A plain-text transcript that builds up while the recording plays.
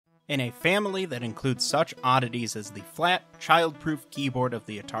In a family that includes such oddities as the flat, child-proof keyboard of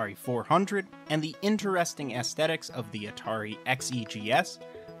the Atari 1200 and the interesting aesthetics of the Atari XEGS,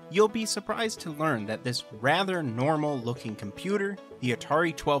 you'll be surprised to learn that this rather normal-looking computer, the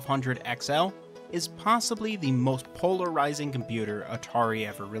Atari 1200XL, is possibly the most polarizing computer Atari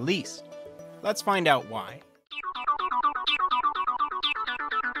ever released. Let's find out why.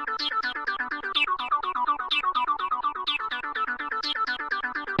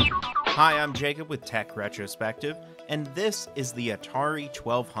 Hi, I'm Jacob with Tech Retrospective, and this is the Atari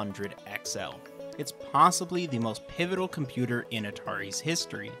 1200XL. It's possibly the most pivotal computer in Atari's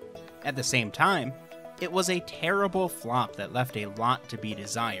history. At the same time, it was a terrible flop that left a lot to be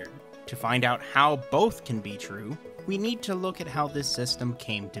desired. To find out how both can be true, we need to look at how this system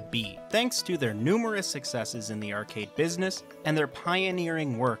came to be. Thanks to their numerous successes in the arcade business and their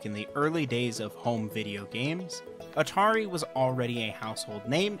pioneering work in the early days of home video games, Atari was already a household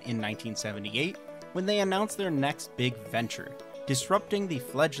name in 1978 when they announced their next big venture, disrupting the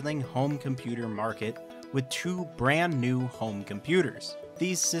fledgling home computer market with two brand new home computers.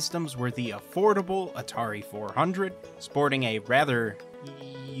 These systems were the affordable Atari 400, sporting a rather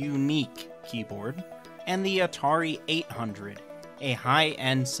unique keyboard, and the Atari 800, a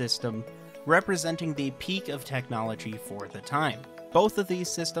high-end system representing the peak of technology for the time. Both of these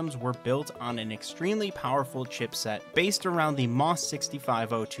systems were built on an extremely powerful chipset based around the MOS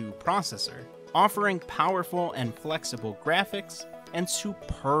 6502 processor, offering powerful and flexible graphics and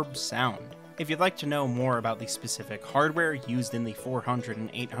superb sound. If you'd like to know more about the specific hardware used in the 400 and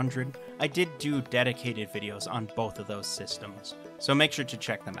 800, I did do dedicated videos on both of those systems, so make sure to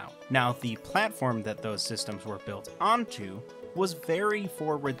check them out. Now, the platform that those systems were built onto was very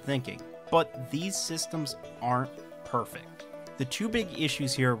forward-thinking, but these systems aren't perfect. The two big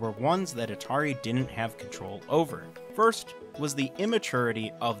issues here were ones that Atari didn't have control over. First was the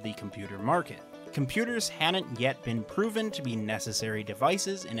immaturity of the computer market. Computers hadn't yet been proven to be necessary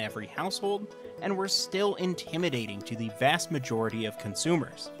devices in every household, and were still intimidating to the vast majority of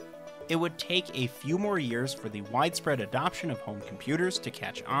consumers. It would take a few more years for the widespread adoption of home computers to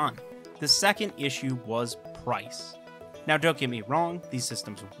catch on. The second issue was price. Now, don't get me wrong, these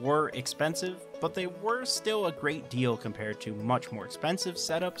systems were expensive, but they were still a great deal compared to much more expensive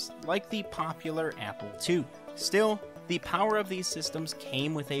setups like the popular Apple II. Still, the power of these systems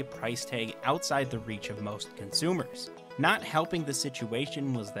came with a price tag outside the reach of most consumers. Not helping the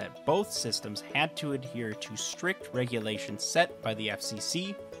situation was that both systems had to adhere to strict regulations set by the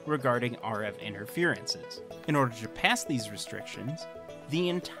FCC regarding RF interferences. In order to pass these restrictions, the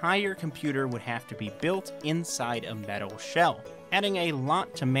entire computer would have to be built inside a metal shell, adding a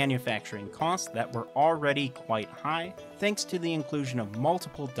lot to manufacturing costs that were already quite high thanks to the inclusion of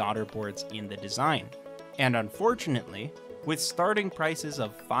multiple daughter boards in the design. And unfortunately, with starting prices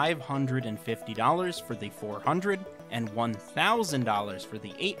of $550 for the 400 and $1,000 for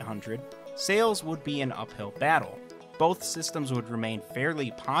the 800, sales would be an uphill battle. Both systems would remain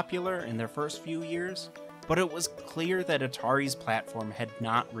fairly popular in their first few years, but it was clear that Atari's platform had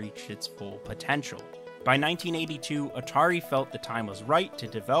not reached its full potential. By 1982, Atari felt the time was right to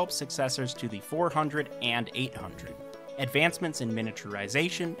develop successors to the 400 and 800. Advancements in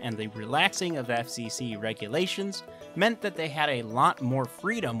miniaturization and the relaxing of FCC regulations meant that they had a lot more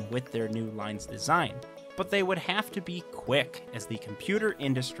freedom with their new line's design. But they would have to be quick, as the computer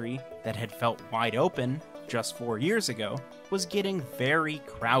industry that had felt wide open just 4 years ago was getting very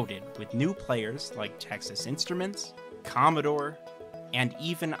crowded with new players like Texas Instruments, Commodore, and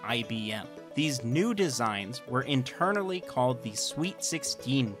even IBM. These new designs were internally called the Sweet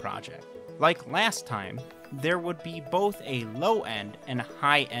 16 project. Like last time, there would be both a low-end and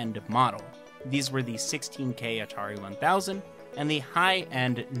high-end model. These were the 16K Atari 1000 and the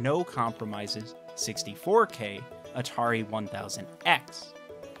high-end no compromises 64K Atari 1000X.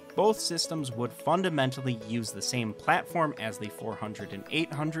 Both systems would fundamentally use the same platform as the 400 and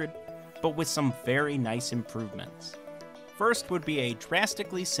 800, but with some very nice improvements. First would be a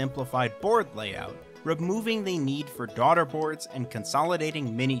drastically simplified board layout, removing the need for daughter boards and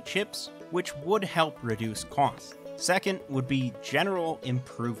consolidating mini chips, which would help reduce costs. Second would be general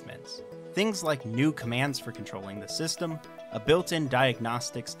improvements. Things like new commands for controlling the system, a built-in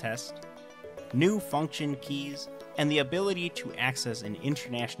diagnostics test, new function keys, and the ability to access an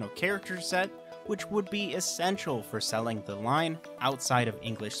international character set, which would be essential for selling the line outside of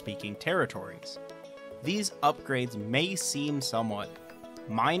English-speaking territories. These upgrades may seem somewhat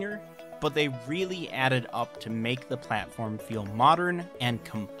minor, but they really added up to make the platform feel modern and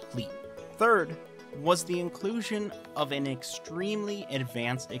complete. Third was the inclusion of an extremely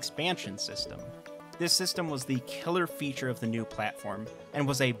advanced expansion system. This system was the killer feature of the new platform and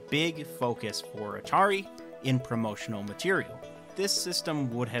was a big focus for Atari in promotional material. This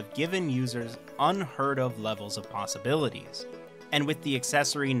system would have given users unheard of levels of possibilities. And with the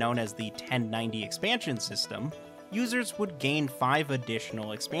accessory known as the 1090 expansion system, users would gain 5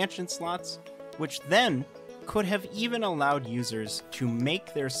 additional expansion slots, which then could have even allowed users to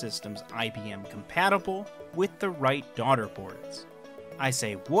make their systems IBM compatible with the right daughter boards. I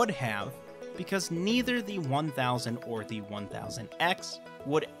say would have because neither the 1000 or the 1000X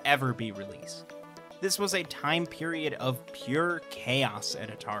would ever be released. This was a time period of pure chaos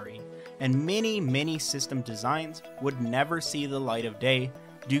at Atari, and many system designs would never see the light of day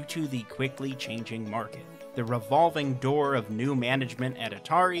due to the quickly changing market, the revolving door of new management at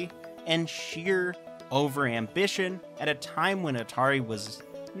Atari, and sheer overambition at a time when Atari was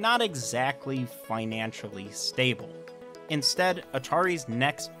not exactly financially stable. Instead, Atari's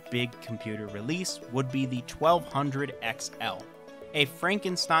next big computer release would be the 1200XL, a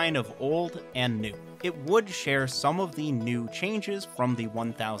Frankenstein of old and new. It would share some of the new changes from the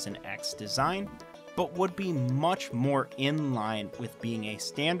 1000X design, but would be much more in line with being a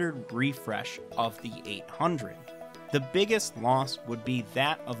standard refresh of the 800. The biggest loss would be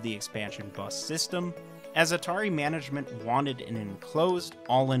that of the expansion bus system, as Atari management wanted an enclosed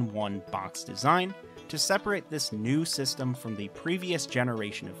all-in-one box design to separate this new system from the previous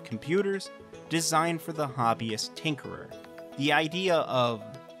generation of computers designed for the hobbyist tinkerer. The idea of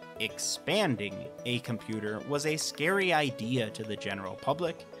expanding a computer was a scary idea to the general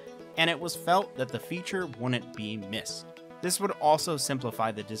public, and it was felt that the feature wouldn't be missed. This would also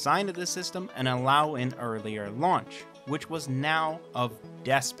simplify the design of the system and allow an earlier launch, which was now of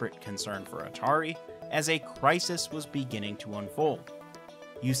desperate concern for Atari, as a crisis was beginning to unfold.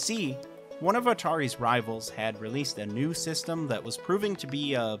 You see, one of Atari's rivals had released a new system that was proving to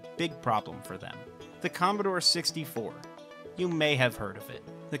be a big problem for them, the Commodore 64. You may have heard of it.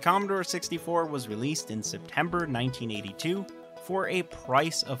 The Commodore 64 was released in September 1982 for a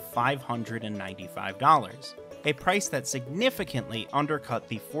price of $595, a price that significantly undercut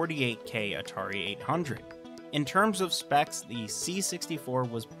the 48K Atari 800. In terms of specs, the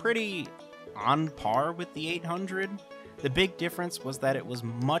C64 was pretty on par with the 800. The big difference was that it was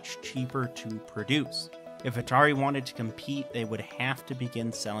much cheaper to produce. If Atari wanted to compete, they would have to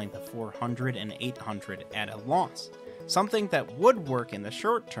begin selling the 400 and 800 at a loss, something that would work in the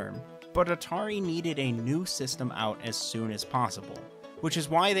short term, but Atari needed a new system out as soon as possible, which is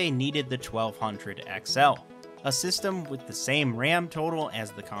why they needed the 1200XL, a system with the same RAM total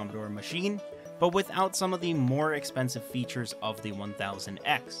as the Commodore machine, but without some of the more expensive features of the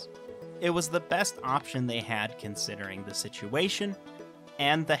 1000X. It was the best option they had considering the situation,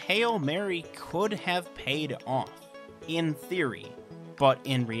 and the Hail Mary could have paid off, in theory. But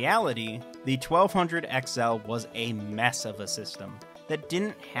in reality, the 1200XL was a mess of a system that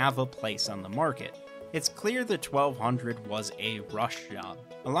didn't have a place on the market. It's clear the 1200 was a rush job.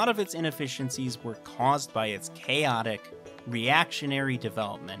 A lot of its inefficiencies were caused by its chaotic, reactionary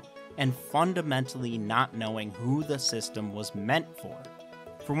development and fundamentally not knowing who the system was meant for.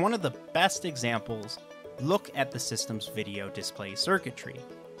 For one of the best examples, look at the system's video display circuitry.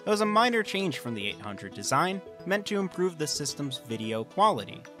 It was a minor change from the 800 design, meant to improve the system's video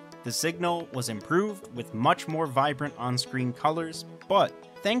quality. The signal was improved with much more vibrant on-screen colors, but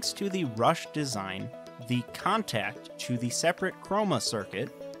thanks to the rush design, the contact to the separate chroma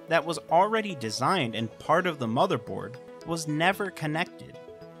circuit that was already designed and part of the motherboard was never connected,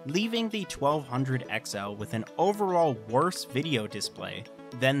 leaving the 1200XL with an overall worse video display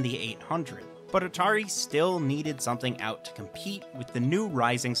than the 800. But Atari still needed something out to compete with the new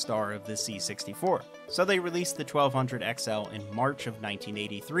rising star of the C64, so they released the 1200XL in March of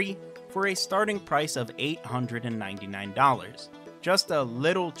 1983 for a starting price of $899, just a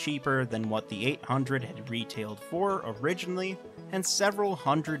little cheaper than what the 800 had retailed for originally, and several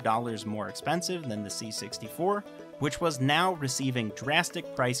 $100 more expensive than the C64, which was now receiving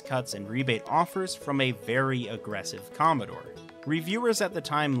drastic price cuts and rebate offers from a very aggressive Commodore. Reviewers at the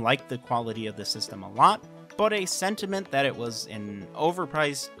time liked the quality of the system a lot, but a sentiment that it was an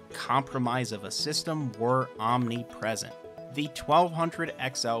overpriced compromise of a system were omnipresent. The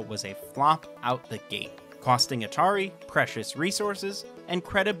 1200XL was a flop out the gate, costing Atari precious resources and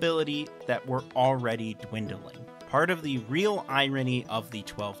credibility that were already dwindling. Part of the real irony of the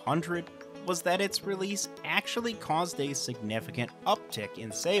 1200 was that its release actually caused a significant uptick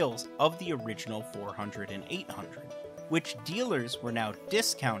in sales of the original 400 and 800. Which dealers were now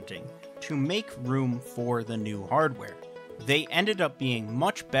discounting to make room for the new hardware. They ended up being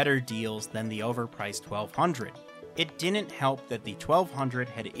much better deals than the overpriced 1200, It didn't help that the 1200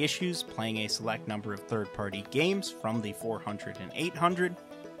 had issues playing a select number of third-party games from the 400 and 800,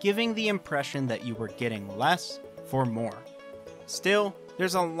 giving the impression that you were getting less for more. Still,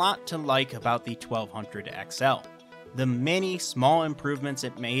 there's a lot to like about the 1200XL. The many small improvements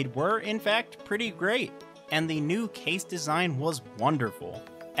it made were, in fact, pretty great, and the new case design was wonderful,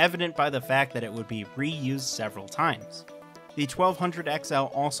 evident by the fact that it would be reused several times. The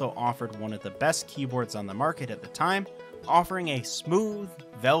 1200XL also offered one of the best keyboards on the market at the time, offering a smooth,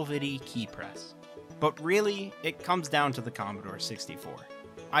 velvety key press. But really, it comes down to the Commodore 64.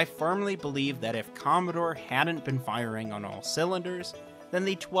 I firmly believe that if Commodore hadn't been firing on all cylinders, then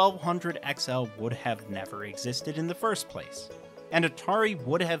the 1200XL would have never existed in the first place, and Atari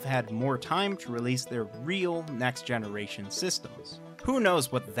would have had more time to release their real next-generation systems. Who knows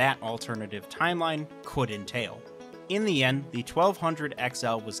what that alternative timeline could entail. In the end, the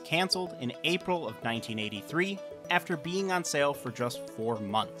 1200XL was cancelled in April of 1983 after being on sale for just 4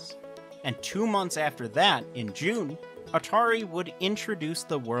 months. And 2 months after that, in June, Atari would introduce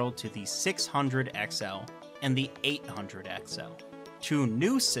the world to the 600XL and the 800XL, 2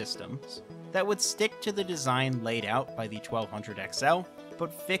 new systems that would stick to the design laid out by the 1200XL,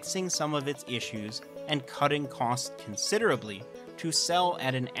 but fixing some of its issues and cutting costs considerably to sell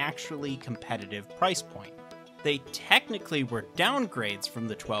at an actually competitive price point. They technically were downgrades from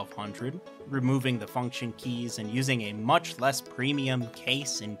the 1200, removing the function keys and using a much less premium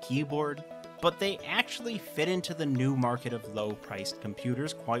case and keyboard, but they actually fit into the new market of low-priced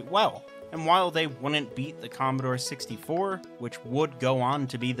computers quite well. And while they wouldn't beat the Commodore 64, which would go on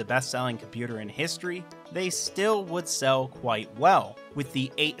to be the best-selling computer in history, they still would sell quite well, with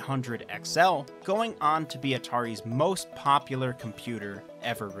the 800XL going on to be Atari's most popular computer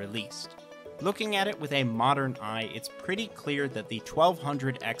ever released. Looking at it with a modern eye, it's pretty clear that the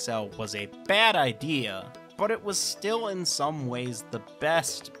 1200XL was a bad idea, but it was still in some ways the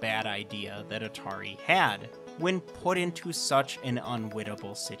best bad idea that Atari had when put into such an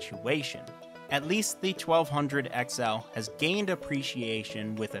unwinnable situation. At least the 1200XL has gained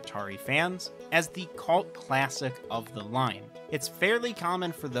appreciation with Atari fans as the cult classic of the line. It's fairly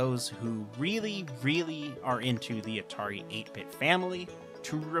common for those who really are into the Atari 8-bit family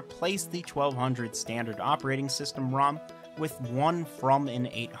to replace the 1200 standard operating system ROM with one from an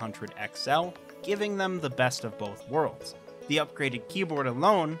 800XL, giving them the best of both worlds. The upgraded keyboard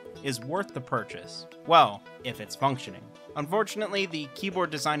alone is worth the purchase. Well, if it's functioning. Unfortunately, the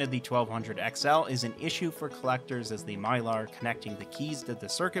keyboard design of the 1200XL is an issue for collectors as the mylar connecting the keys to the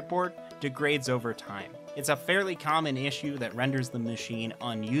circuit board degrades over time. It's a fairly common issue that renders the machine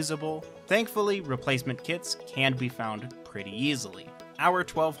unusable. Thankfully, replacement kits can be found pretty easily. Our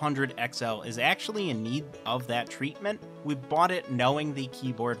 1200XL is actually in need of that treatment. We bought it knowing the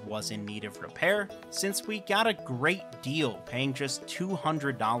keyboard was in need of repair, since we got a great deal paying just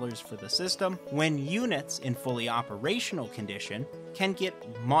 $200 for the system, when units in fully operational condition can get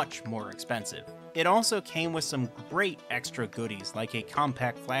much more expensive. It also came with some great extra goodies like a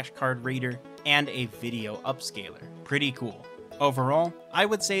compact flash card reader and a video upscaler. Pretty cool. Overall, I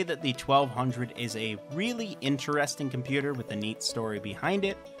would say that the 1200 is a really interesting computer with a neat story behind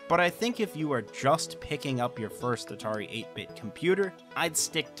it, but I think if you are just picking up your first Atari 8-bit computer, I'd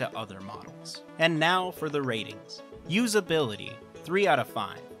stick to other models. And now for the ratings. Usability, 3 out of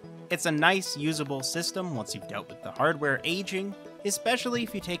 5. It's a nice, usable system once you've dealt with the hardware aging, especially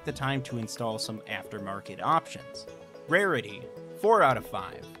if you take the time to install some aftermarket options. Rarity, 4 out of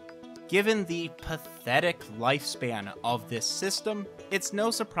 5. Given the pathetic lifespan of this system, it's no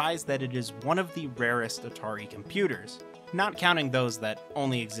surprise that it is one of the rarest Atari computers, not counting those that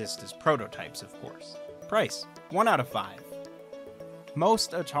only exist as prototypes, of course. Price, 1 out of 5.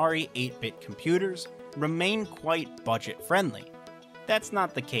 Most Atari 8-bit computers remain quite budget-friendly. That's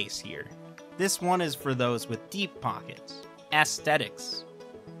not the case here. This one is for those with deep pockets. Aesthetics,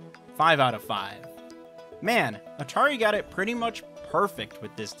 5 out of 5. Man, Atari got it pretty much perfect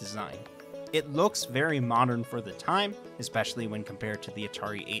with this design. It looks very modern for the time, especially when compared to the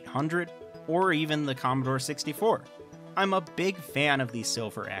Atari 800 or even the Commodore 64. I'm a big fan of the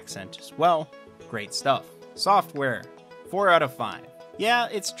silver accent as well. Great stuff. Software, 4 out of 5. Yeah,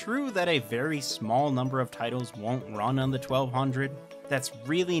 it's true that a very small number of titles won't run on the 1200. That's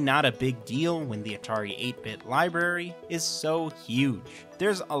really not a big deal when the Atari 8-bit library is so huge.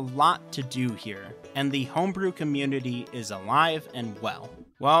 There's a lot to do here, and the homebrew community is alive and well.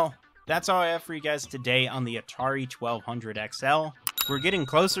 Well, that's all I have for you guys today on the Atari 1200XL. We're getting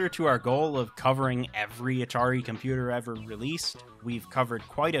closer to our goal of covering every Atari computer ever released. We've covered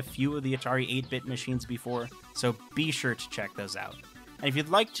quite a few of the Atari 8-bit machines before, so be sure to check those out. And if you'd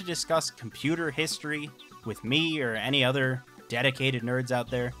like to discuss computer history, with me or any other dedicated nerds out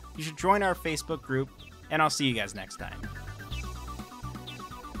there, you should join our Facebook group, and I'll see you guys next time.